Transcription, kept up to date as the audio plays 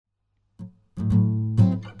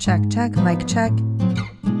Check, check, mic check.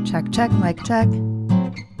 Check, check, mic check.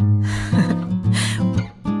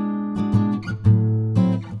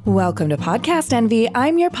 Welcome to Podcast Envy.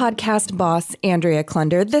 I'm your podcast boss, Andrea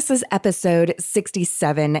Klunder. This is episode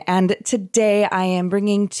 67, and today I am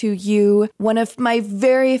bringing to you one of my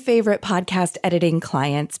very favorite podcast editing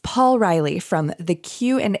clients, Paul Reilly from the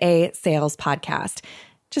Q&A Sales Podcast.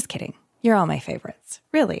 Just kidding. You're all my favorites.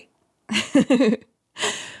 Really.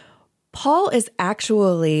 Paul is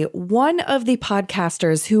actually one of the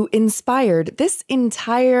podcasters who inspired this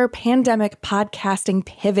entire pandemic podcasting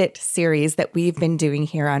pivot series that we've been doing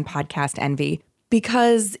here on Podcast Envy.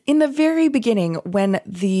 Because in the very beginning, when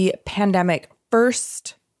the pandemic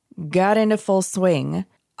first got into full swing,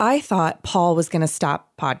 I thought Paul was going to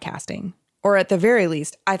stop podcasting. Or at the very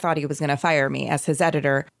least, I thought he was going to fire me as his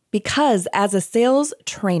editor. Because as a sales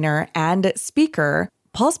trainer and speaker,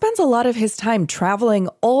 Paul spends a lot of his time traveling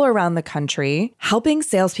all around the country, helping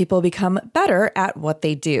salespeople become better at what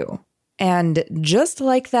they do. And just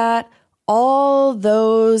like that, all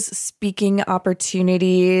those speaking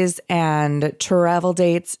opportunities and travel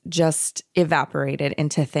dates just evaporated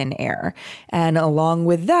into thin air. And along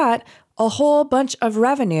with that, a whole bunch of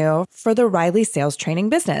revenue for the Reilly sales training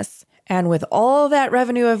business. And with all that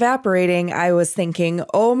revenue evaporating, I was thinking,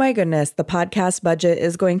 oh my goodness, the podcast budget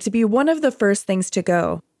is going to be one of the first things to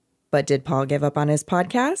go. But did Paul give up on his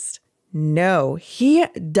podcast? No, he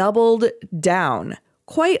doubled down.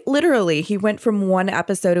 Quite literally, he went from 1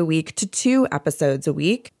 episode a week to 2 episodes a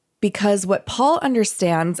week, because what Paul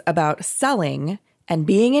understands about selling and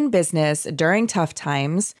being in business during tough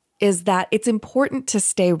times is that it's important to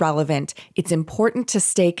stay relevant, it's important to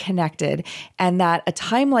stay connected, and that a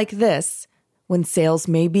time like this, when sales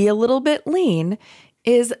may be a little bit lean,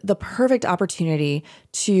 is the perfect opportunity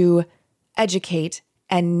to educate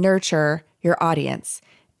and nurture your audience.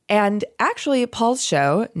 And actually, Paul's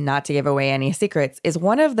show, not to give away any secrets, is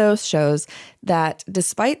one of those shows that,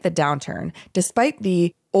 despite the downturn, despite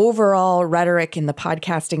the overall rhetoric in the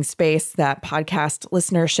podcasting space that podcast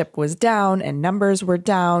listenership was down and numbers were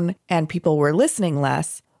down and people were listening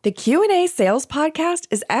less, the Q&A Sales Podcast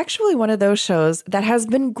is actually one of those shows that has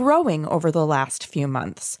been growing over the last few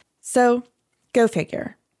months. So go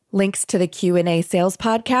figure. Links to the Q&A Sales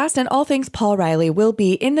Podcast and all things Paul Reilly will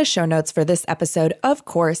be in the show notes for this episode, of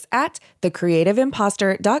course, at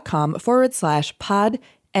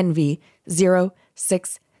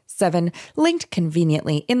thecreativeimposter.com/PodEnvy067, linked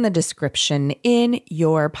conveniently in the description in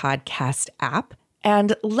your podcast app.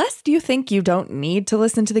 And lest you think you don't need to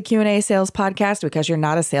listen to the Q&A Sales Podcast because you're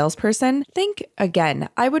not a salesperson, think again.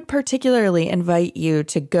 I would particularly invite you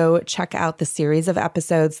to go check out the series of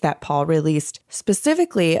episodes that Paul released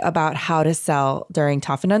specifically about how to sell during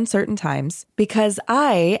tough and uncertain times, because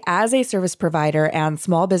I, as a service provider and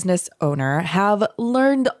small business owner, have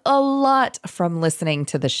learned a lot from listening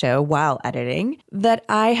to the show while editing that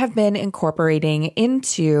I have been incorporating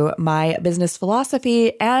into my business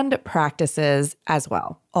philosophy and practices as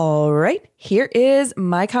well. All right, here is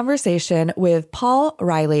my conversation with Paul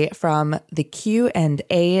Reilly from the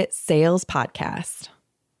Q&A Sales Podcast.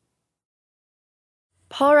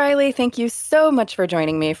 Paul Reilly, thank you so much for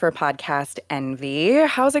joining me for Podcast Envy.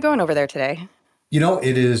 How's it going over there today?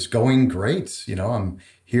 It is going great. I'm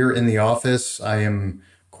here in the office. I am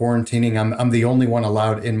quarantining. I'm the only one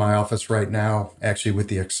allowed in my office right now, actually, with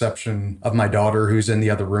the exception of my daughter, who's in the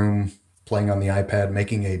other room playing on the iPad,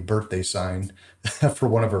 making a birthday sign for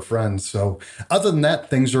one of her friends. So other than that,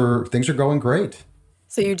 things are going great.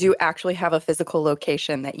 So you do actually have a physical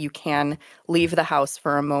location that you can leave the house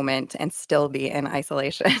for a moment and still be in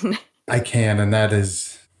isolation. I can, and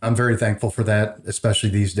I'm very thankful for that, especially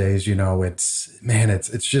these days. It's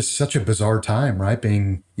just such a bizarre time, right?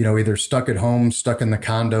 Being, either stuck at home, stuck in the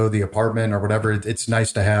condo, the apartment, or whatever. It's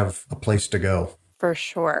nice to have a place to go. For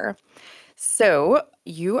sure. So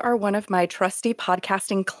you are one of my trusty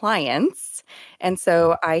podcasting clients. And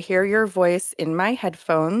so I hear your voice in my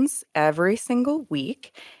headphones every single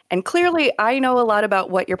week. And clearly, I know a lot about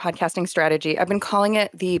what your podcasting strategy. I've been calling it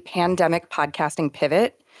the pandemic podcasting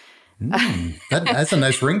pivot. That's a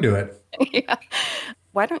nice ring to it. Yeah.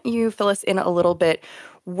 Why don't you fill us in a little bit?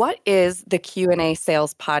 What is the Q&A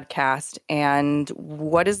Sales Podcast and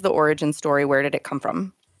what is the origin story? Where did it come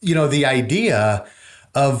from? The idea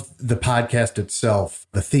of the podcast itself,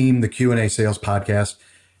 the theme, the Q&A Sales Podcast,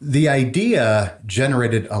 the idea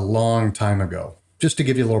generated a long time ago. Just to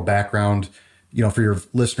give you a little background, for your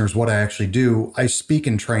listeners, what I actually do, I speak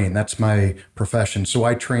and train. That's my profession. So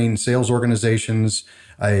I train sales organizations.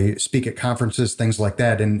 I speak at conferences, things like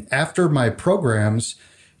that. And after my programs,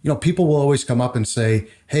 People will always come up and say,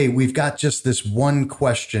 hey, we've got just this one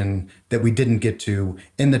question that we didn't get to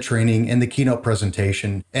in the training, in the keynote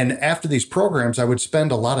presentation. And after these programs, I would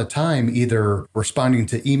spend a lot of time either responding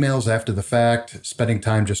to emails after the fact, spending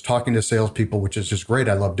time just talking to salespeople, which is just great.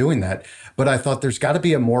 I love doing that. But I thought there's got to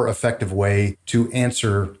be a more effective way to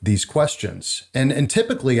answer these questions. And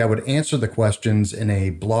typically I would answer the questions in a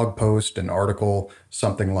blog post, an article,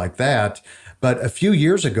 something like that. But a few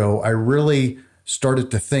years ago, I really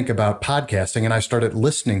started to think about podcasting, and I started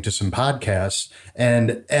listening to some podcasts.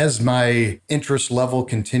 And as my interest level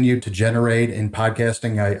continued to generate in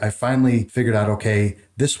podcasting, I finally figured out, okay,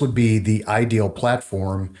 this would be the ideal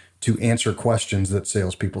platform to answer questions that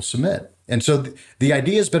salespeople submit. And so the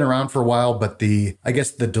idea has been around for a while, but I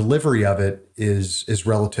guess the delivery of it is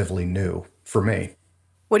relatively new for me.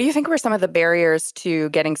 What do you think were some of the barriers to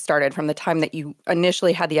getting started from the time that you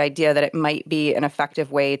initially had the idea that it might be an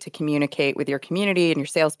effective way to communicate with your community and your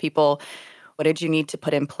salespeople? What did you need to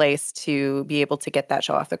put in place to be able to get that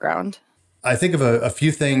show off the ground? I think of a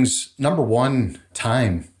few things. Number one,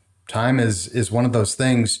 time. Time is one of those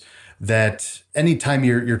things that anytime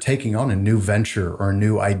you're taking on a new venture or a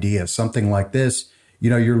new idea, something like this,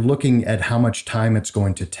 you're looking at how much time it's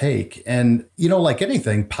going to take. And, like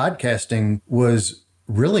anything, podcasting was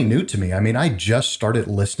really new to me. I mean, I just started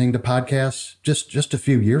listening to podcasts just a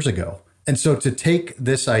few years ago. And so to take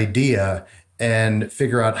this idea and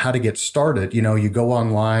figure out how to get started, you go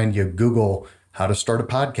online, you Google how to start a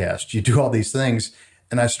podcast, you do all these things.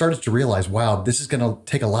 And I started to realize, wow, this is going to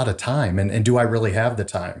take a lot of time. And do I really have the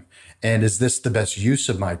time? And is this the best use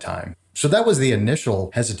of my time? So that was the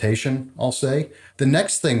initial hesitation, I'll say. The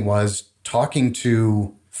next thing was talking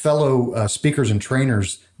to fellow speakers and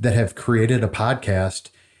trainers that have created a podcast.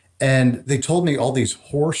 And they told me all these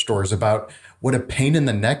horror stories about what a pain in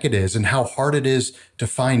the neck it is and how hard it is to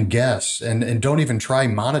find guests, and don't even try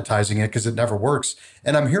monetizing it because it never works.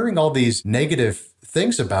 And I'm hearing all these negative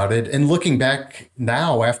things about it. And looking back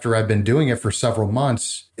now, after I've been doing it for several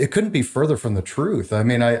months, it couldn't be further from the truth. I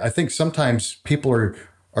mean, I think sometimes people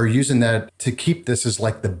are using that to keep this as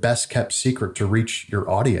like the best kept secret to reach your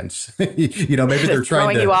audience. Maybe they're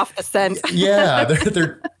trying to you off the scent. Yeah,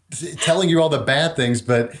 they're telling you all the bad things,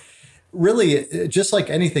 but really, just like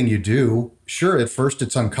anything you do, sure, at first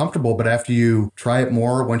it's uncomfortable, but after you try it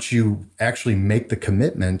more, once you actually make the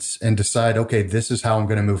commitments and decide, okay, this is how I'm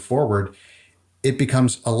going to move forward, it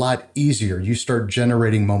becomes a lot easier. You start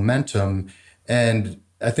generating momentum. And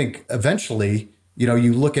I think eventually,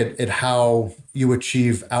 you look at how you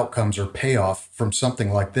achieve outcomes or payoff from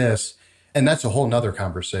something like this. And that's a whole nother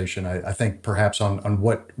conversation, I think, perhaps on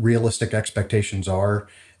what realistic expectations are.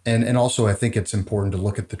 And also, I think it's important to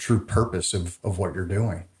look at the true purpose of what you're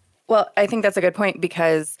doing. Well, I think that's a good point,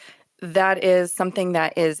 because that is something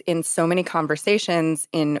that is in so many conversations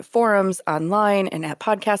in forums, online, and at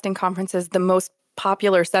podcasting conferences. The most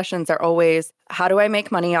popular sessions are always, how do I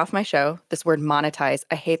make money off my show? This word monetize,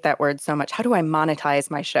 I hate that word so much. How do I monetize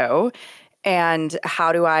my show? And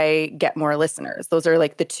how do I get more listeners? Those are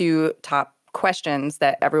like the two top questions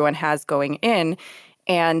that everyone has going in.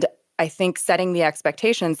 And I think setting the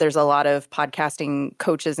expectations, there's a lot of podcasting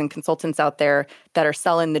coaches and consultants out there that are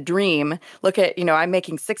selling the dream. Look at, I'm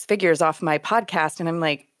making 6 figures off my podcast. And I'm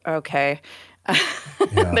like, okay,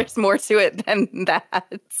 there's more to it than that.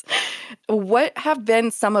 What have been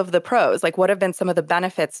some of the pros? Like, what have been some of the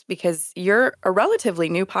benefits? Because you're a relatively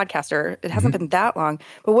new podcaster. It hasn't been that long.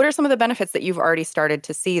 But what are some of the benefits that you've already started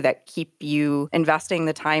to see that keep you investing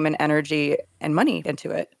the time and energy and money into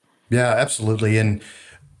it? Yeah, absolutely. And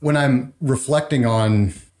when I'm reflecting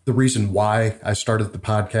on the reason why I started the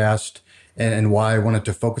podcast and why I wanted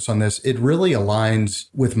to focus on this, it really aligns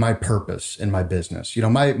with my purpose in my business.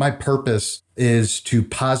 My purpose is to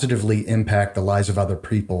positively impact the lives of other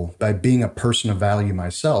people by being a person of value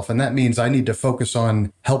myself. And that means I need to focus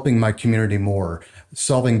on helping my community more,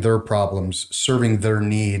 solving their problems, serving their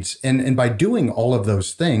needs. And by doing all of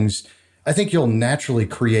those things, I think you'll naturally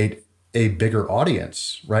create a bigger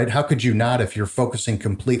audience, right? How could you not if you're focusing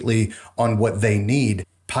completely on what they need?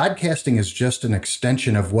 Podcasting is just an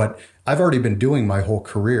extension of what I've already been doing my whole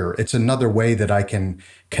career. It's another way that I can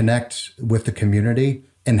connect with the community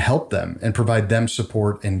and help them and provide them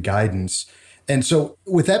support and guidance. And so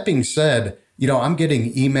with that being said, I'm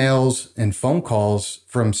getting emails and phone calls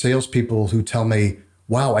from salespeople who tell me,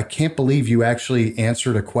 wow, I can't believe you actually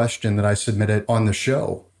answered a question that I submitted on the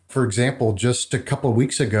show. For example, just a couple of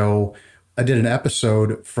weeks ago, I did an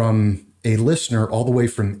episode from a listener all the way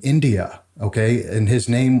from India, okay? And his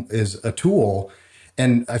name is Atul.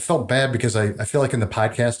 And I felt bad because I feel like in the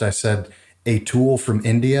podcast I said a tool from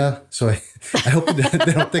India. So I hope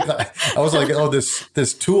they don't think I was like, oh,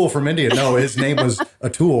 this tool from India. No, his name was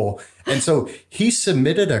Atul. And so he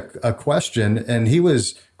submitted a question, and he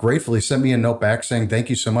was gratefully sent me a note back saying, thank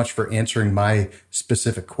you so much for answering my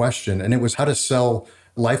specific question. And it was how to sell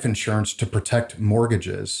life insurance to protect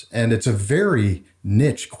mortgages. And it's a very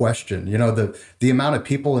niche question. You know, the amount of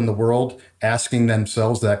people in the world asking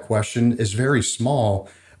themselves that question is very small,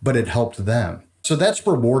 but it helped them. So that's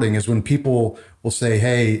rewarding, is when people will say,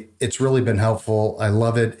 hey, it's really been helpful. I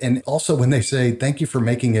love it. And also when they say, thank you for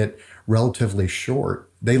making it relatively short.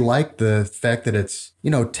 They like the fact that it's,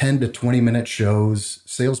 10 to 20 minute shows.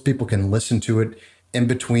 Salespeople can listen to it in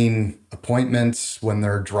between appointments when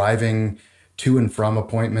they're driving to and from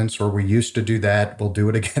appointments, or we used to do that. We'll do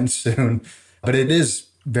it again soon. But it is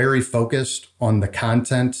very focused on the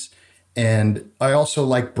content. And I also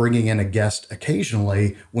like bringing in a guest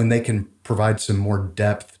occasionally when they can provide some more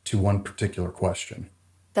depth to one particular question.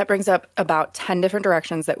 That brings up about 10 different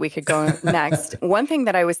directions that we could go next. One thing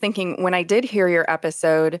that I was thinking when I did hear your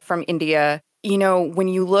episode from India, when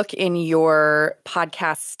you look in your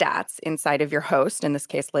podcast stats inside of your host, in this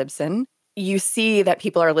case, Libsyn, you see that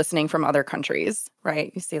people are listening from other countries,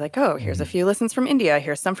 right? You see like, oh, here's a few listens from India.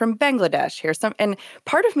 Here's some from Bangladesh. Here's some. And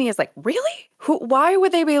part of me is like, really? Why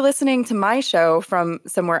would they be listening to my show from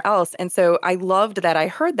somewhere else? And so I loved that I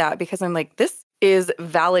heard that, because I'm like, this is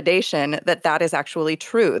validation that is actually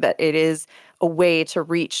true, that it is a way to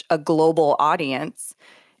reach a global audience.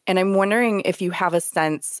 And I'm wondering if you have a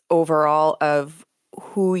sense overall of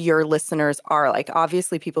who your listeners are. Like,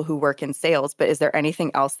 obviously people who work in sales, but is there anything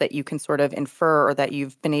else that you can sort of infer, or that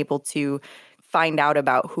you've been able to find out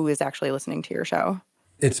about who is actually listening to your show?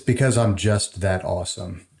 It's because I'm just that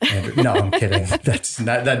awesome. And, no, I'm kidding. That's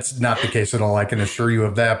not the case at all. I can assure you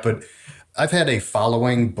of that. But I've had a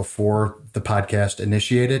following before the podcast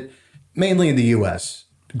initiated, mainly in the US.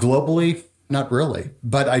 Globally, not really.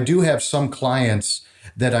 But I do have some clients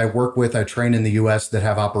that I work with, I train in the US, that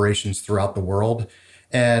have operations throughout the world.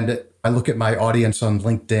 And I look at my audience on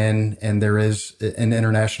LinkedIn, and there is an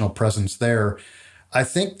international presence there. I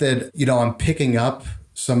think that, I'm picking up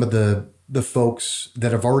some of the folks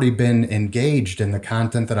that have already been engaged in the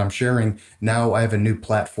content that I'm sharing. Now I have a new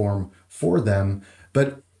platform for them.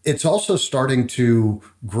 But it's also starting to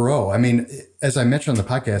grow. I mean, as I mentioned on the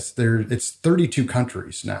podcast, it's 32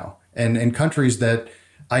 countries now, and in countries that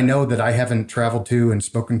I know that I haven't traveled to and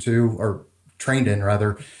spoken to, or trained in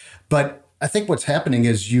rather. But I think what's happening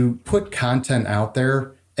is you put content out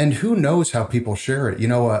there, and who knows how people share it.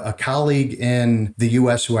 A colleague in the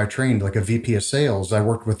US who I trained, like a VP of sales, I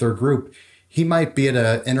worked with their group. He might be at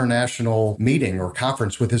an international meeting or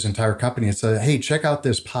conference with his entire company and say, hey, check out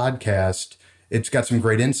this podcast. It's got some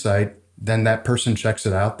great insight. Then that person checks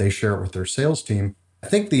it out. They share it with their sales team. I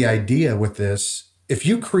think the idea with this, if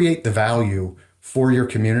you create the value for your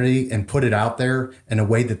community and put it out there in a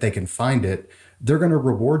way that they can find it, they're going to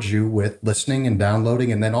reward you with listening and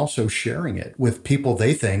downloading, and then also sharing it with people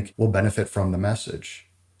they think will benefit from the message.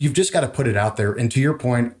 You've just got to put it out there. And to your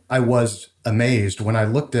point, I was amazed when I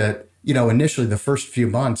looked at, initially the first few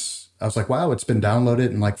months, I was like, wow, it's been downloaded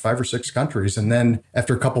in like 5 or 6 countries. And then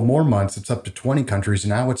after a couple more months, it's up to 20 countries. And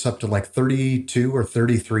now it's up to like 32 or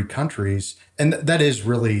 33 countries. And that is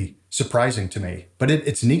really surprising to me. But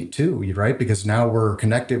it's neat too, right? Because now we're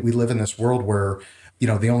connected. We live in this world where,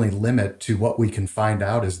 the only limit to what we can find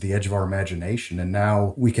out is the edge of our imagination. And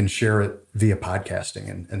now we can share it via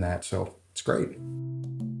podcasting and that. So it's great.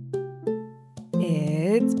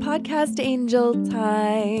 It's Podcast Angel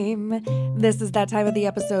time. This is that time of the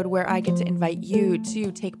episode where I get to invite you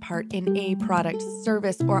to take part in a product,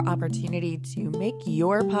 service, or opportunity to make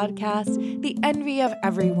your podcast the envy of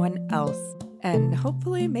everyone else, and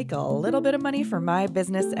hopefully make a little bit of money for my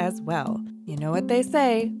business as well. You know what they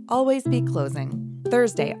say, always be closing.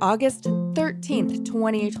 Thursday, August 13th,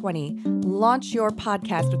 2020, Launch Your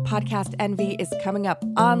Podcast with Podcast Envy is coming up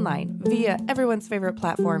online via everyone's favorite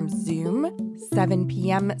platform, Zoom, 7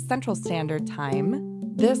 p.m. Central Standard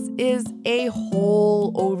Time. This is a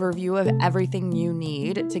whole overview of everything you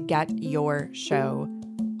need to get your show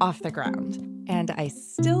off the ground. And I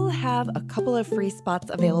still have a couple of free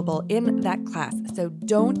spots available in that class, so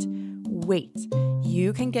don't wait.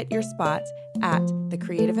 You can get your spot at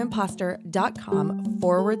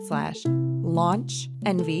thecreativeimposter.com/launch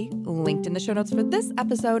envy, linked in the show notes for this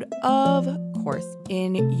episode, of course,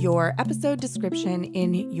 in your episode description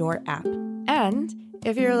in your app. And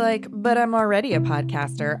if you're like, but I'm already a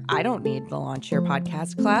podcaster, I don't need the Launch Your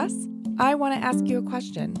Podcast class, I want to ask you a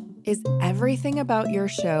question. Is everything about your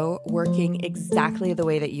show working exactly the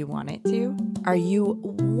way that you want it to? Are you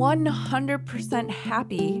 100%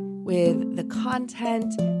 happy with the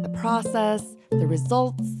content, the process, the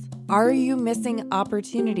results? Are you missing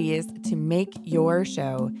opportunities to make your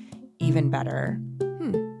show even better?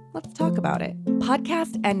 Let's talk about it.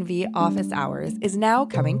 Podcast Envy Office Hours is now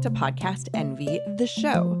coming to Podcast Envy, the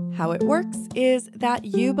show. How it works is that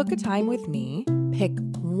you book a time with me, pick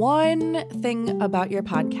one thing about your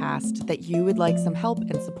podcast that you would like some help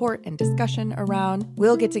and support and discussion around.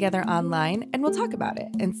 We'll get together online and we'll talk about it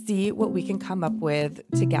and see what we can come up with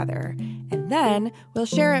together. And then we'll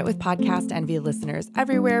share it with Podcast Envy listeners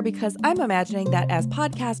everywhere, because I'm imagining that as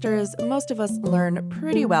podcasters, most of us learn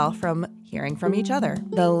pretty well from hearing from each other.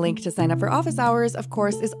 The link to sign up for office hours, of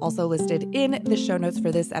course, is also listed in the show notes for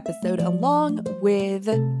this episode, along with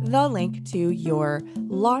the link to your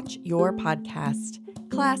Launch Your Podcast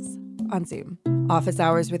class on Zoom. Office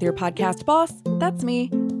hours with your podcast boss, that's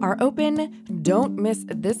me, are open. Don't miss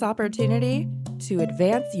this opportunity to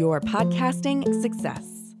advance your podcasting success.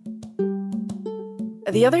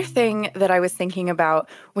 The other thing that I was thinking about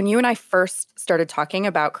when you and I first started talking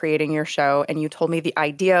about creating your show, and you told me the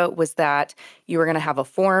idea was that you were going to have a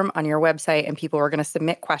form on your website and people were going to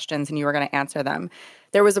submit questions and you were going to answer them,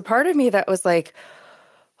 there was a part of me that was like,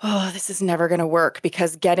 oh, this is never going to work,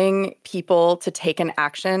 because getting people to take an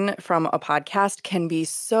action from a podcast can be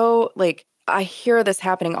so, like, I hear this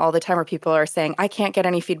happening all the time where people are saying, I can't get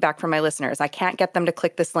any feedback from my listeners. I can't get them to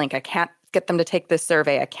click this link. I can't get them to take this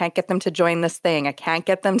survey. I can't get them to join this thing. I can't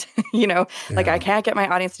get them to, like, I can't get my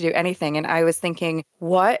audience to do anything. And I was thinking,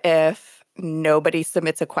 what if nobody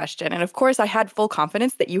submits a question? And of course, I had full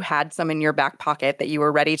confidence that you had some in your back pocket, that you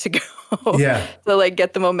were ready to go to like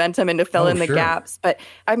get the momentum and to fill in the gaps. But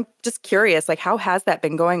I'm just curious, like, how has that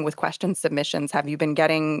been going with question submissions? Have you been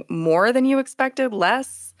getting more than you expected,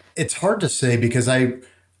 less? It's hard to say, because I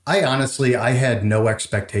honestly, I had no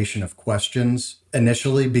expectation of questions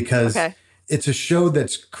initially, because it's a show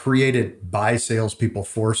that's created by salespeople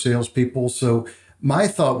for salespeople. So my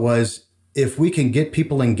thought was, if we can get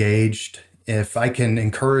people engaged, if I can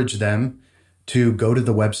encourage them to go to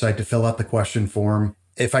the website to fill out the question form,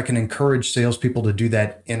 if I can encourage salespeople to do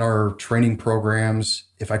that in our training programs,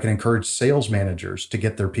 if I can encourage sales managers to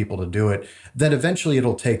get their people to do it, then eventually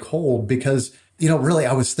it'll take hold. Because, really,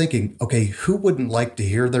 I was thinking, okay, who wouldn't like to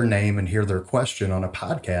hear their name and hear their question on a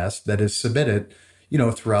podcast that is submitted,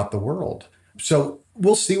 throughout the world? So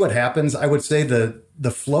we'll see what happens. I would say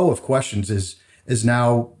the flow of questions is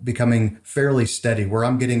now becoming fairly steady, where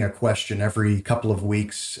I'm getting a question every couple of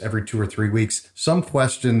weeks, every 2 or 3 weeks. Some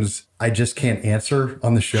questions I just can't answer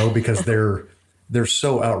on the show because they're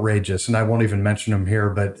so outrageous, and I won't even mention them here,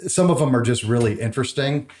 but some of them are just really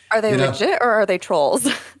interesting. Are they legit or are they trolls?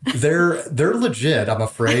 They're legit, I'm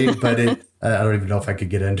afraid, but I don't even know if I could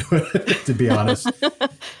get into it, to be honest.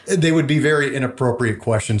 They would be very inappropriate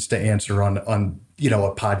questions to answer on a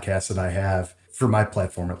podcast that I have, for my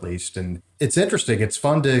platform at least. And it's interesting. It's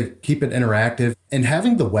fun to keep it interactive. And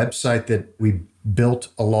having the website that we built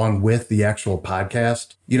along with the actual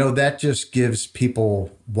podcast, that just gives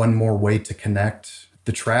people one more way to connect.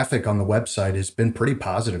 The traffic on the website has been pretty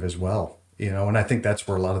positive as well, and I think that's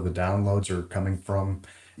where a lot of the downloads are coming from,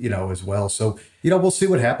 as well. So, we'll see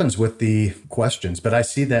what happens with the questions, but I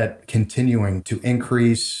see that continuing to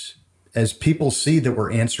increase. As people see that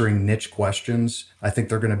we're answering niche questions, I think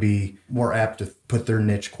they're going to be more apt to put their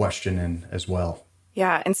niche question in as well.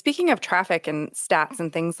 Yeah. And speaking of traffic and stats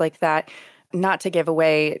and things like that, not to give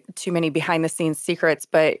away too many behind the scenes secrets,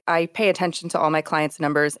 but I pay attention to all my clients'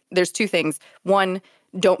 numbers. There's two things. One,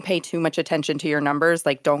 don't pay too much attention to your numbers.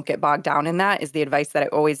 Like, don't get bogged down in that, is the advice that I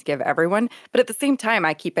always give everyone. But at the same time,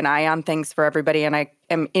 I keep an eye on things for everybody, and I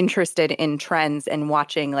am interested in trends and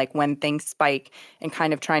watching like when things spike and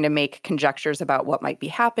kind of trying to make conjectures about what might be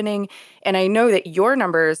happening. And I know that your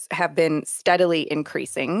numbers have been steadily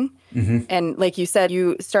increasing. Mm-hmm. And like you said,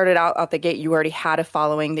 you started out the gate, you already had a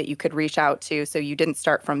following that you could reach out to. So you didn't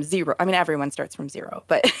start from zero. I mean, everyone starts from zero,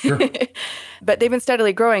 but sure. But they've been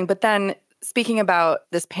steadily growing. But then, speaking about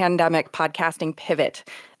this pandemic podcasting pivot,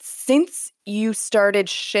 since you started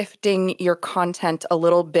shifting your content a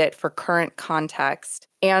little bit for current context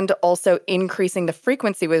and also increasing the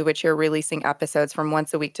frequency with which you're releasing episodes from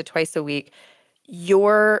once a week to twice a week,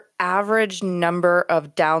 your average number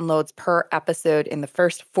of downloads per episode in the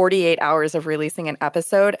first 48 hours of releasing an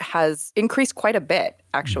episode has increased quite a bit,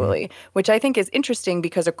 actually, which I think is interesting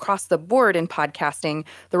because across the board in podcasting,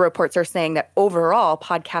 the reports are saying that overall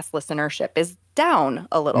podcast listenership is down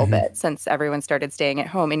a little bit since everyone started staying at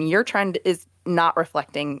home. And your trend is not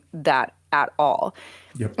reflecting that at all.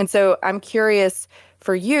 Yep. And so I'm curious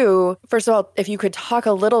for you, first of all, if you could talk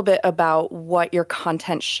a little bit about what your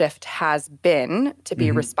content shift has been to be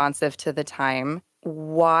responsive to the time.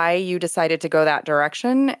 why you decided to go that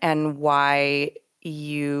direction and why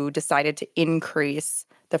you decided to increase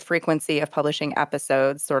the frequency of publishing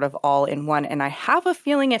episodes sort of all in one. And I have a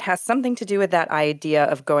feeling it has something to do with that idea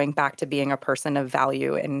of going back to being a person of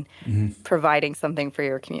value and providing something for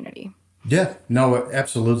your community. Yeah, no,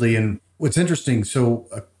 absolutely. And what's interesting, so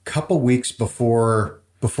a couple weeks before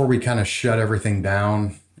we kind of shut everything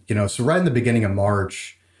down, so right in the beginning of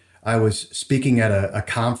March, I was speaking at a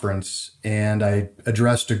conference and I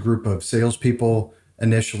addressed a group of salespeople.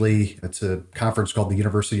 Initially, it's a conference called the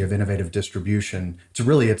University of Innovative Distribution.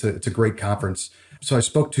 It's a great conference. So I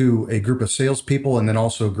spoke to a group of salespeople and then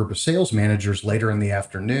also a group of sales managers later in the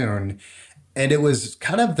afternoon. And it was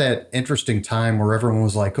kind of that interesting time where everyone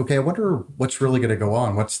was like, okay, I wonder what's really going to go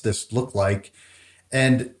on. What's this look like?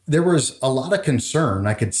 And there was a lot of concern.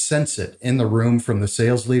 I could sense it in the room from the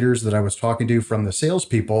sales leaders that I was talking to, from the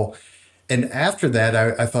salespeople. And after that,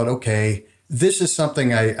 I thought, okay, this is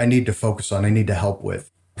something I need to focus on. I need to help with.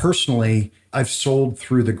 Personally, I've sold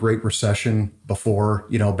through the Great Recession before,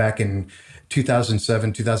 back in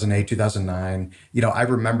 2007, 2008, 2009. I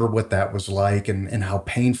remember what that was like and how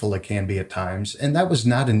painful it can be at times. And that was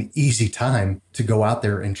not an easy time to go out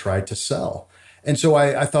there and try to sell. And so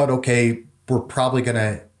I thought, okay, we're probably going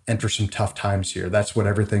to enter some tough times here. That's what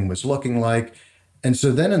everything was looking like. And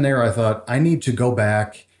so then and there, I thought, I need to go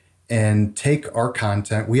back and take our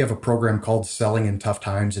content. We have a program called Selling in Tough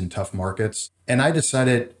Times in Tough Markets. And I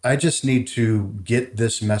decided I just need to get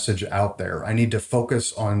this message out there. I need to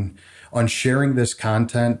focus on sharing this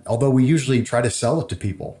content, although we usually try to sell it to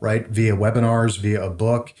people, right? Via webinars, via a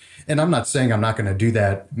book. And I'm not saying I'm not going to do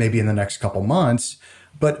that maybe in the next couple months,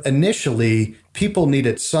 but initially people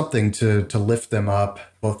needed something to lift them up,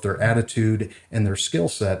 both their attitude and their skill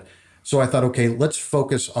set. So I thought, okay, let's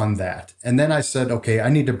focus on that. And then I said, okay, I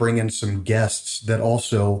need to bring in some guests that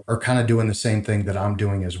also are kind of doing the same thing that I'm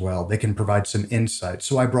doing as well. They can provide some insight.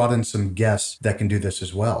 So I brought in some guests that can do this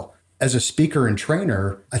as well. As a speaker and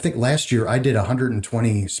trainer, I think last year I did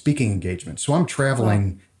 120 speaking engagements. So I'm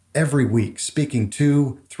traveling every week, speaking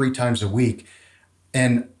 2-3 times a week.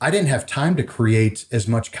 And I didn't have time to create as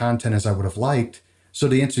much content as I would have liked. So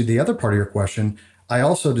to answer the other part of your question, I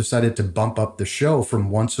also decided to bump up the show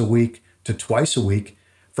from once a week to twice a week,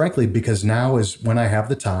 frankly, because now is when I have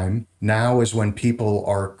the time. Now is when people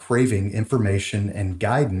are craving information and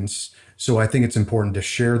guidance. So I think it's important to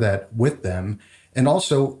share that with them. And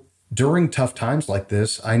also during tough times like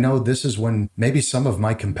this, I know this is when maybe some of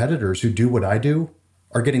my competitors who do what I do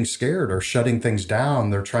are getting scared or shutting things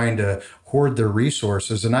down. They're trying to hoard their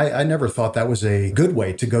resources. And I never thought that was a good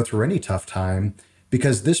way to go through any tough time,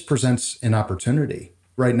 because this presents an opportunity.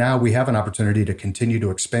 Right now, we have an opportunity to continue to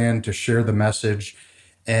expand, to share the message.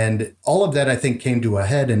 And all of that, I think, came to a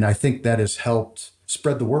head. And I think that has helped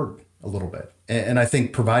spread the word a little bit. And I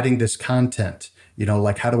think providing this content,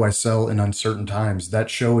 like How Do I Sell in Uncertain Times? That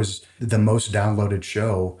show is the most downloaded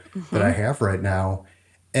show that I have right now.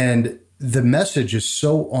 And the message is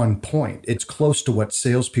so on point. It's close to what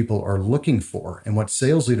salespeople are looking for and what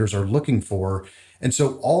sales leaders are looking for. And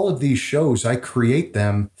so all of these shows, I create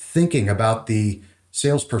them thinking about the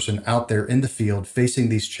salesperson out there in the field facing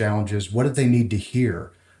these challenges. What do they need to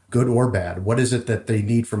hear, good or bad? What is it that they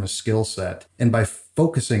need from a skill set? And by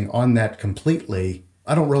focusing on that completely,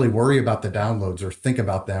 I don't really worry about the downloads or think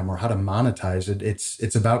about them or how to monetize it.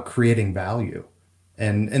 It's about creating value.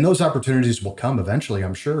 And those opportunities will come eventually,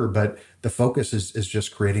 I'm sure, but the focus is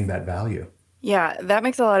just creating that value. Yeah, that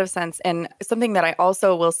makes a lot of sense. And something that I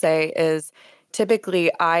also will say is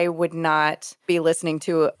typically I would not be listening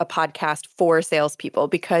to a podcast for salespeople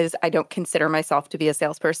because I don't consider myself to be a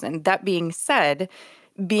salesperson. That being said,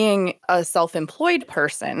 being a self-employed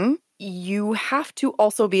person, you have to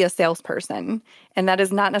also be a salesperson. And that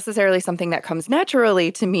is not necessarily something that comes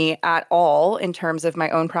naturally to me at all in terms of my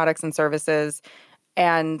own products and services.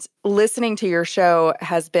 And listening to your show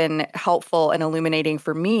has been helpful and illuminating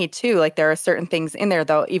for me too. Like there are certain things in there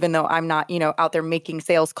though, even though I'm not, out there making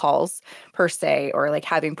sales calls per se, or like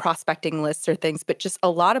having prospecting lists or things, but just a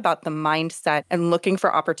lot about the mindset and looking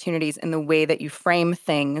for opportunities in the way that you frame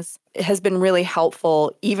things has been really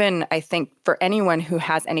helpful. Even I think for anyone who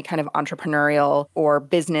has any kind of entrepreneurial or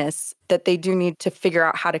business, that they do need to figure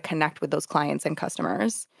out how to connect with those clients and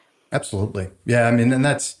customers. Absolutely. Yeah. I mean, and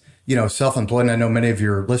that's, self-employed. And I know many of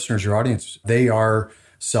your listeners, your audience, they are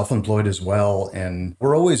self-employed as well. And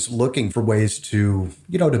we're always looking for ways to,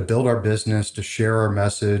 to build our business, to share our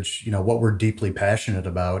message, what we're deeply passionate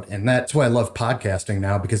about. And that's why I love podcasting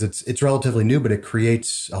now, because it's relatively new, but it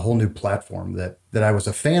creates a whole new platform that I was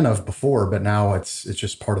a fan of before, but now it's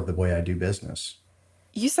just part of the way I do business.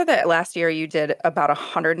 You said that last year you did about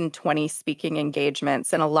 120 speaking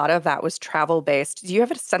engagements, and a lot of that was travel-based. Do you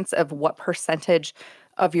have a sense of what percentage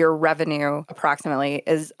of your revenue approximately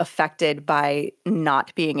is affected by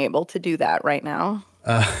not being able to do that right now?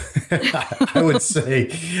 I would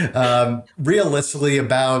say realistically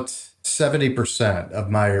about 70% of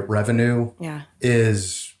my revenue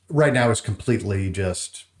is right now is completely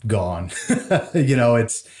just gone.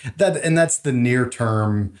 It's that, and that's the near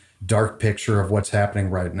term dark picture of what's happening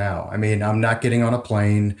right now. I mean, I'm not getting on a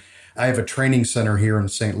plane. I have a training center here in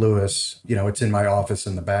St. Louis. It's in my office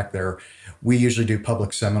in the back there. We usually do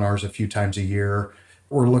public seminars a few times a year.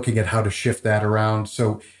 We're looking at how to shift that around.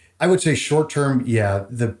 So I would say short term,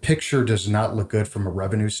 the picture does not look good from a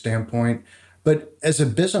revenue standpoint. But as a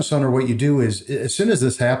business owner, what you do is as soon as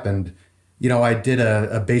this happened, I did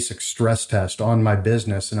a basic stress test on my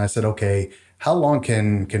business. And I said, okay, how long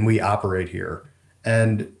can we operate here?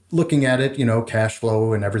 And looking at it, cash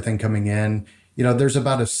flow and everything coming in, there's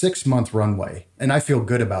about a 6-month runway. And I feel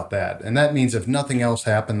good about that. And that means if nothing else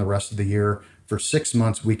happened the rest of the year, for 6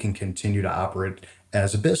 months, we can continue to operate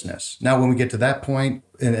as a business. Now, when we get to that point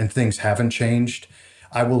and things haven't changed,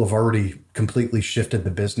 I will have already completely shifted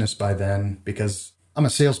the business by then because I'm a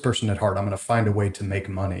salesperson at heart. I'm going to find a way to make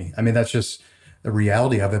money. I mean, that's just the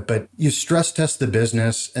reality of it. But you stress test the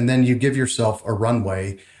business and then you give yourself a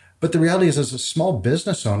runway. But the reality is, as a small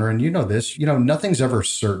business owner, and this, nothing's ever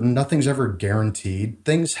certain, nothing's ever guaranteed.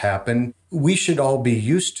 Things happen. We should all be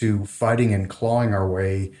used to fighting and clawing our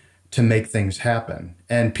way to make things happen.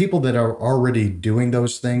 And people that are already doing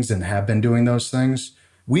those things and have been doing those things,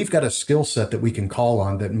 we've got a skill set that we can call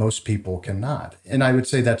on that most people cannot. And I would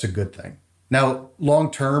say that's a good thing. Now,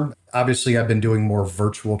 long term, obviously, I've been doing more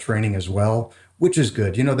virtual training as well, which is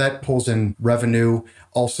good. That pulls in revenue.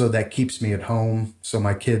 Also, that keeps me at home so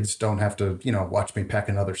my kids don't have to, watch me pack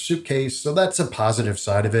another suitcase. So that's a positive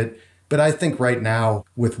side of it. But I think right now,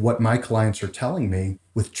 with what my clients are telling me,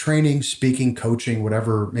 with training, speaking, coaching,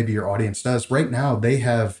 whatever maybe your audience does, right now they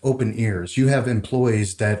have open ears. You have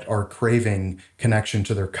employees that are craving connection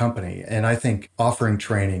to their company. And I think offering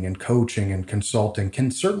training and coaching and consulting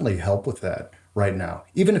can certainly help with that right now,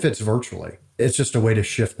 even if it's virtually. It's just a way to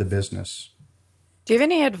shift the business. Do you have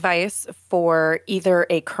any advice for either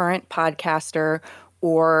a current podcaster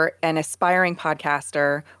or an aspiring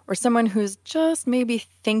podcaster or someone who's just maybe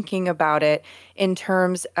thinking about it in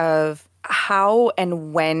terms of how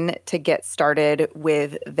and when to get started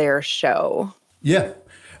with their show? Yeah.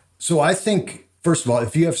 So I think, first of all,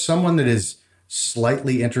 if you have someone that is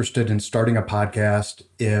slightly interested in starting a podcast,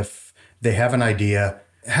 if they have an idea,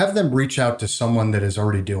 have them reach out to someone that is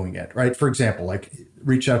already doing it, right? For example, like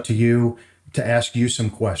reach out to you to ask you some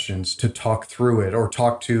questions, to talk through it, or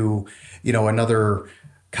talk to, another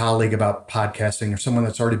colleague about podcasting or someone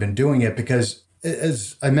that's already been doing it. Because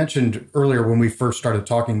as I mentioned earlier, when we first started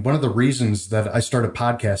talking, one of the reasons that I started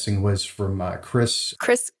podcasting was from Chris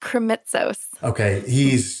Krimitsos. Okay.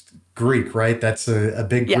 He's Greek, right? That's a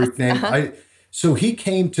big Greek name. So he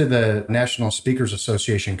came to the National Speakers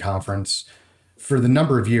Association conference for the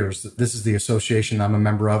number of years. This is the association I'm a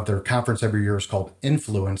member of. Their conference every year is called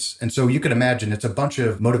Influence. And so you could imagine it's a bunch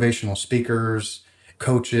of motivational speakers,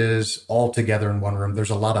 coaches, all together in one room. There's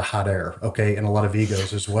a lot of hot air, okay, and a lot of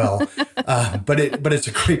egos as well. But it's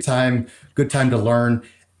a great time, good time to learn.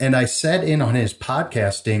 And I sat in on his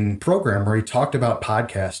podcasting program where he talked about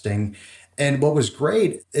podcasting. And what was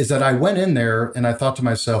great is that I went in there and I thought to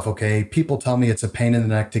myself, okay, people tell me it's a pain in the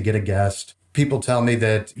neck to get a guest. People tell me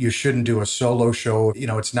that you shouldn't do a solo show,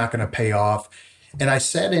 it's not going to pay off. And I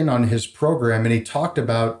sat in on his program and he talked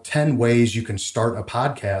about 10 ways you can start a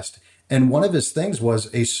podcast. And one of his things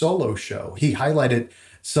was a solo show. He highlighted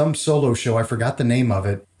some solo show. I forgot the name of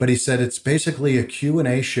it, but he said it's basically a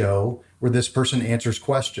Q&A show where this person answers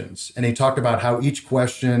questions. And he talked about how each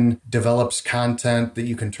question develops content that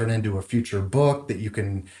you can turn into a future book, that you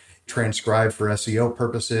can transcribe for SEO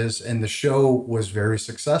purposes. And the show was very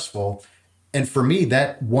successful. And for me,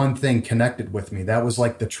 that one thing connected with me. That was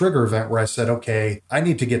like the trigger event where I said, okay, I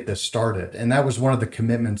need to get this started. And that was one of the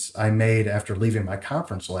commitments I made after leaving my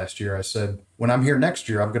conference last year. I said, when I'm here next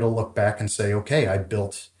year, I'm going to look back and say, okay, I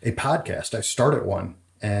built a podcast. I started one.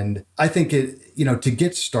 And I think to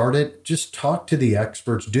get started, just talk to the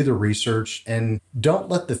experts, do the research, and don't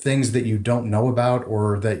let the things that you don't know about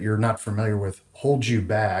or that you're not familiar with hold you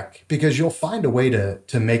back, because you'll find a way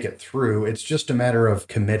to make it through. It's just a matter of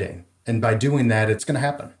committing. And by doing that, it's going to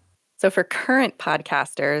happen. So for current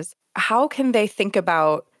podcasters, how can they think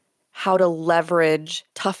about how to leverage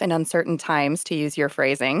tough and uncertain times, to use your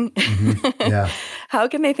phrasing? Mm-hmm. Yeah. How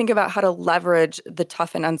can they think about how to leverage the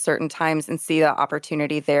tough and uncertain times and see the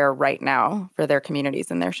opportunity there right now for their communities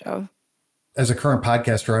and their show? As a current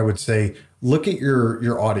podcaster, I would say, look at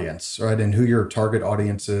your audience, right? And who your target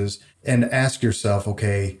audience is, and ask yourself,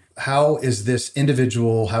 okay, how is this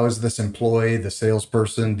individual, how is this employee, the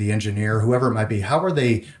salesperson, the engineer, whoever it might be, how are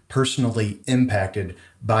they personally impacted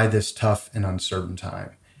by this tough and uncertain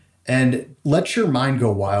time? And let your mind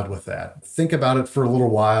go wild with that. Think about it for a little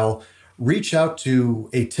while. Reach out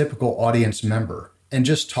to a typical audience member and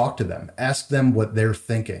just talk to them. Ask them what they're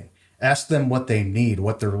thinking. Ask them what they need,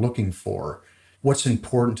 what they're looking for, what's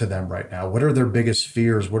important to them right now. What are their biggest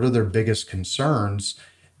fears? What are their biggest concerns?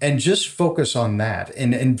 And just focus on that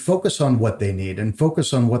and focus on what they need and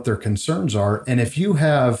focus on what their concerns are. And if you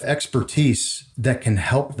have expertise that can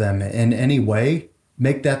help them in any way,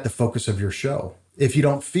 make that the focus of your show. If you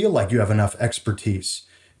don't feel like you have enough expertise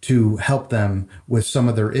to help them with some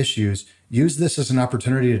of their issues, use this as an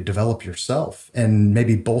opportunity to develop yourself and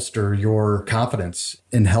maybe bolster your confidence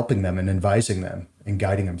in helping them and advising them and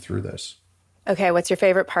guiding them through this. Okay, what's your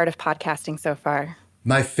favorite part of podcasting so far?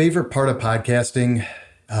 My favorite part of podcasting,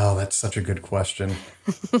 oh, that's such a good question.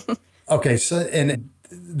 Okay, so, and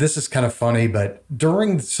this is kind of funny, but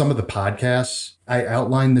during some of the podcasts, I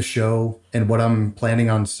outline the show and what I'm planning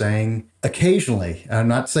on saying. Occasionally, I'm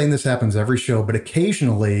not saying this happens every show, but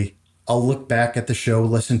occasionally I'll look back at the show,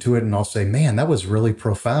 listen to it, and I'll say, man, that was really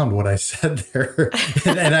profound what I said there.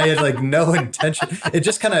 and I had like no intention. It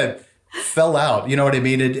just kind of fell out. You know what I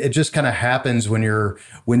mean? It just kind of happens when you're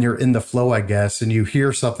in the flow, I guess, and you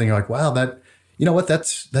hear something you're like, wow, that, you know what,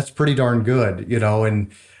 that's pretty darn good, you know?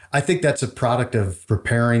 And I think that's a product of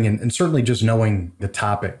preparing and certainly just knowing the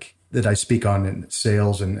topic that I speak on in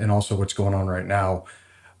sales and also what's going on right now.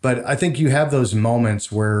 But I think you have those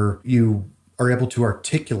moments where you are able to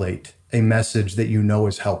articulate a message that you know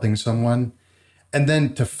is helping someone. And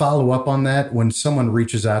then to follow up on that, when someone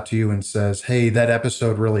reaches out to you and says, hey, that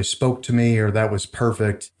episode really spoke to me, or that was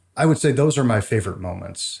perfect, I would say those are my favorite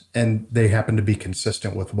moments. And they happen to be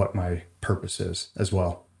consistent with what my purpose is as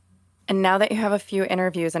well. And now that you have a few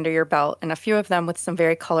interviews under your belt, and a few of them with some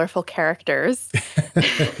very colorful characters,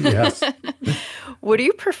 yes. What do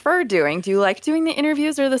you prefer doing? Do you like doing the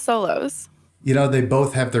interviews or the solos? You know, they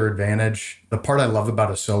both have their advantage. The part I love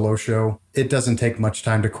about a solo show, it doesn't take much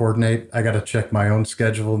time to coordinate. I got to check my own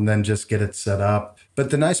schedule and then just get it set up. But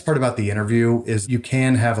the nice part about the interview is you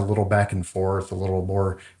can have a little back and forth, a little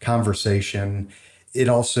more conversation. It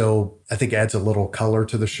also, I think, adds a little color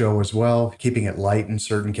to the show as well, keeping it light in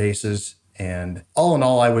certain cases. And all in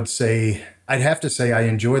all, I would say, I'd have to say I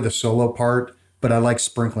enjoy the solo part, but I like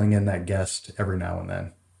sprinkling in that guest every now and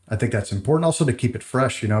then. I think that's important also to keep it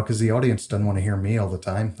fresh, you know, because the audience doesn't want to hear me all the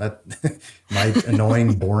time. That my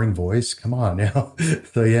annoying, boring voice. Come on, you know.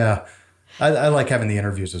 So yeah, I like having the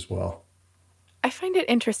interviews as well. I find it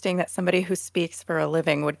interesting that somebody who speaks for a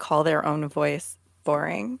living would call their own voice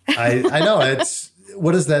boring. I know. It's,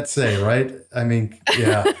 what does that say, right? I mean,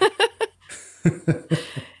 yeah.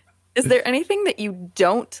 Is there anything that you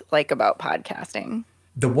don't like about podcasting?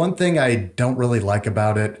 The one thing I don't really like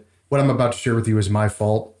about it, what I'm about to share with you is my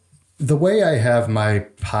fault. The way I have my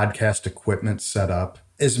podcast equipment set up,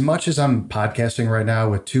 as much as I'm podcasting right now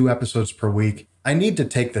with 2 episodes per week, I need to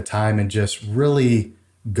take the time and just really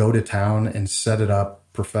go to town and set it up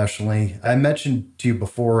professionally. I mentioned to you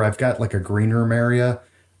before, I've got like a green room area.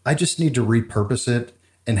 I just need to repurpose it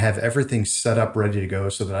and have everything set up ready to go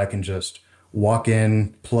so that I can just walk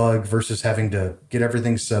in, plug, versus having to get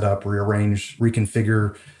everything set up, rearrange,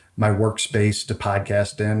 reconfigure my workspace to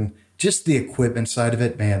podcast in. Just the equipment side of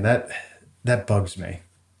it, man, that bugs me.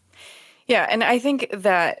 Yeah, and I think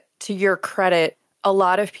that, to your credit, a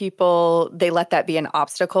lot of people, they let that be an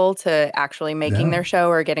obstacle to actually making their show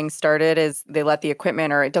or getting started, is they let the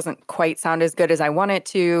equipment, or it doesn't quite sound as good as I want it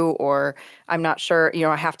to, or I'm not sure, you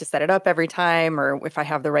know, I have to set it up every time, or if I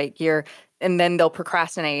have the right gear. And then they'll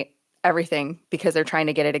procrastinate everything because they're trying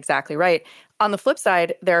to get it exactly right. On the flip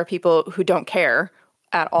side, there are people who don't care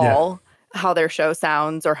at all how their show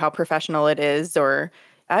sounds or how professional it is, or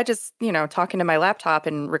I just, you know, talk into my laptop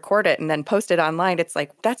and record it and then post it online. It's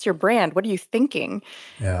like, that's your brand. What are you thinking?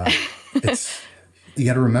 Yeah. You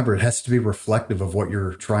got to remember, it has to be reflective of what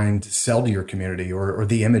you're trying to sell to your community or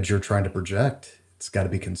the image you're trying to project. It's got to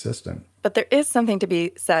be consistent. But there is something to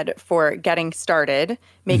be said for getting started,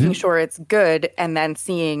 making sure it's good, and then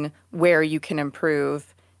seeing where you can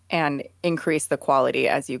improve and increase the quality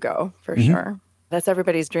as you go, for sure. That's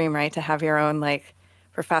everybody's dream, right? To have your own, like,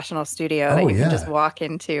 professional studio that you can just walk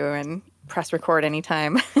into and press record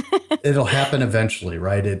anytime. It'll happen eventually,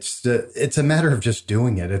 right? It's a matter of just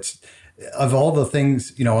doing it. It's of all the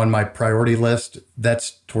things, on my priority list,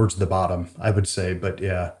 that's towards the bottom, I would say. But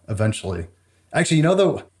yeah, eventually. Actually,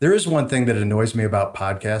 though, there is one thing that annoys me about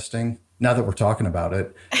podcasting, now that we're talking about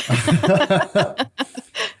it.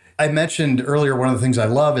 I mentioned earlier, one of the things I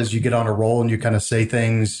love is you get on a roll and you kind of say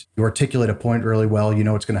things, you articulate a point really well,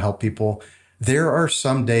 it's going to help people. There are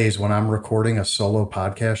some days when I'm recording a solo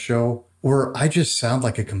podcast show where I just sound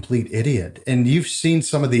like a complete idiot. And you've seen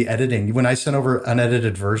some of the editing. When I send over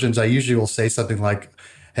unedited versions, I usually will say something like,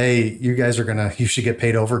 hey, you should get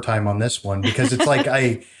paid overtime on this one, because it's like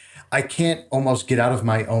I can't almost get out of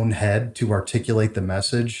my own head to articulate the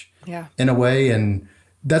message in a way. And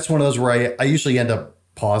that's one of those where I usually end up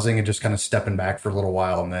pausing and just kind of stepping back for a little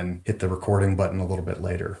while and then hit the recording button a little bit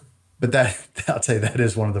later. But I'll tell you, that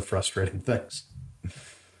is one of the frustrating things.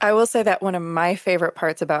 I will say that one of my favorite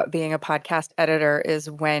parts about being a podcast editor is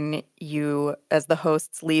when you, as the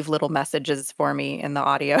hosts, leave little messages for me in the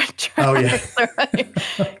audio track. Oh, yeah.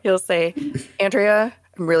 You'll say, Andrea,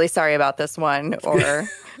 I'm really sorry about this one. Or,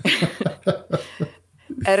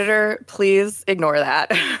 editor, please ignore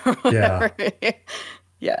that. Yeah.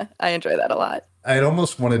 Yeah, I enjoy that a lot. I'd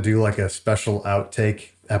almost want to do like a special outtake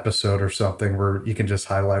episode or something where you can just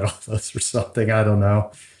highlight all this or something. I don't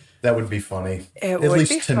know. That would be funny. At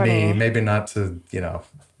least to me, maybe not to,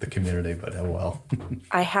 the community, but oh well.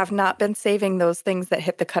 I have not been saving those things that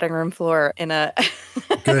hit the cutting room floor in a...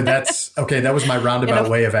 Good. That's okay. That was my roundabout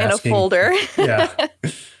way of asking. In a folder. Yeah.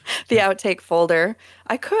 The outtake folder.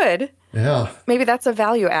 I could. Yeah. Maybe that's a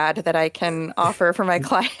value add that I can offer for my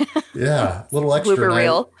client. Yeah. A little extra. Blooper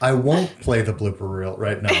reel. I won't play the blooper reel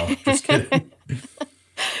right now. Just kidding.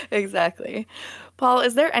 Exactly. Paul,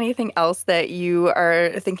 is there anything else that you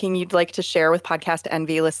are thinking you'd like to share with Podcast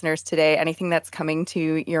Envy listeners today? Anything that's coming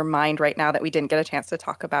to your mind right now that we didn't get a chance to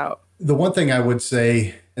talk about? The one thing I would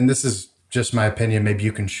say, and this is just my opinion, maybe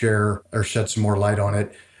you can share or shed some more light on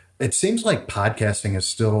it. It seems like podcasting is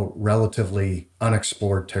still relatively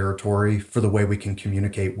unexplored territory for the way we can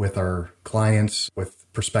communicate with our clients, with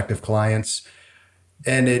prospective clients.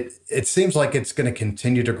 And it seems like it's going to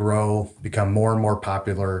continue to grow, become more and more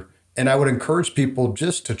popular. And I would encourage people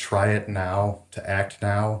just to try it now, to act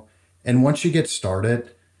now. And once you get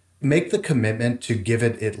started, make the commitment to give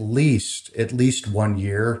it at least 1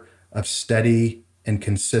 year of steady and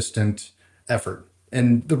consistent effort.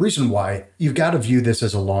 And the reason why, you've got to view this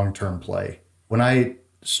as a long-term play. When I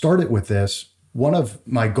started with this, one of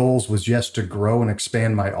my goals was just to grow and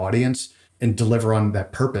expand my audience and deliver on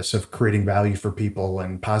that purpose of creating value for people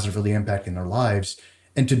and positively impacting their lives.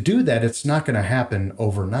 And to do that, it's not going to happen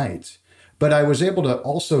overnight. But I was able to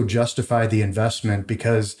also justify the investment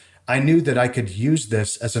because I knew that I could use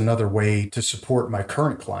this as another way to support my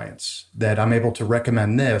current clients, that I'm able to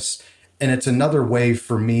recommend this. And it's another way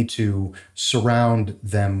for me to surround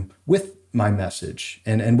them with my message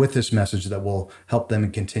and with this message that will help them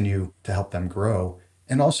and continue to help them grow.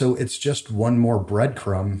 And also, it's just one more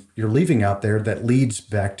breadcrumb you're leaving out there that leads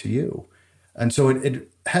back to you. And so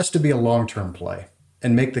it has to be a long-term play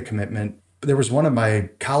and make the commitment. There was one of my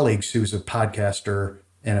colleagues who's a podcaster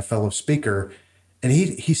and a fellow speaker, and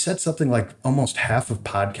he said something like almost half of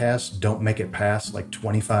podcasts don't make it past like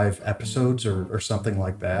 25 episodes or something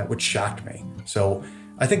like that, which shocked me. So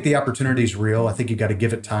I think the opportunity is real. I think you got to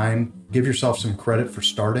give it time, give yourself some credit for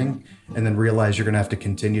starting, and then realize you're going to have to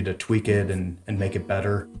continue to tweak it and make it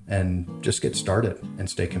better, and just get started and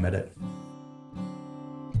stay committed.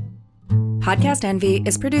 Podcast Envy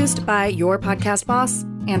is produced by your podcast boss,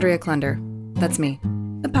 Andrea Klunder. That's me.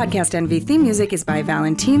 The Podcast Envy theme music is by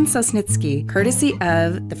Valentin Sosnitsky, courtesy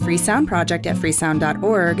of the Free Sound Project at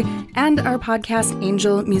freesound.org, and our podcast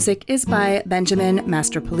Angel music is by Benjamin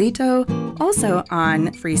Mastropolito, also on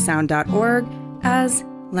freesound.org as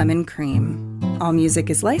Lemon Cream. All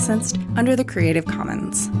music is licensed under the Creative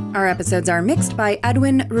Commons. Our episodes are mixed by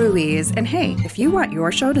Edwin Ruiz, and hey, if you want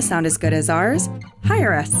your show to sound as good as ours,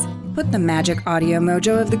 hire us. Put the magic audio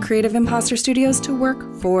mojo of the Creative Imposter Studios to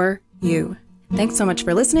work for you. Thanks so much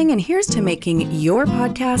for listening, and here's to making your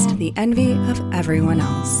podcast the envy of everyone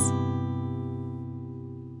else.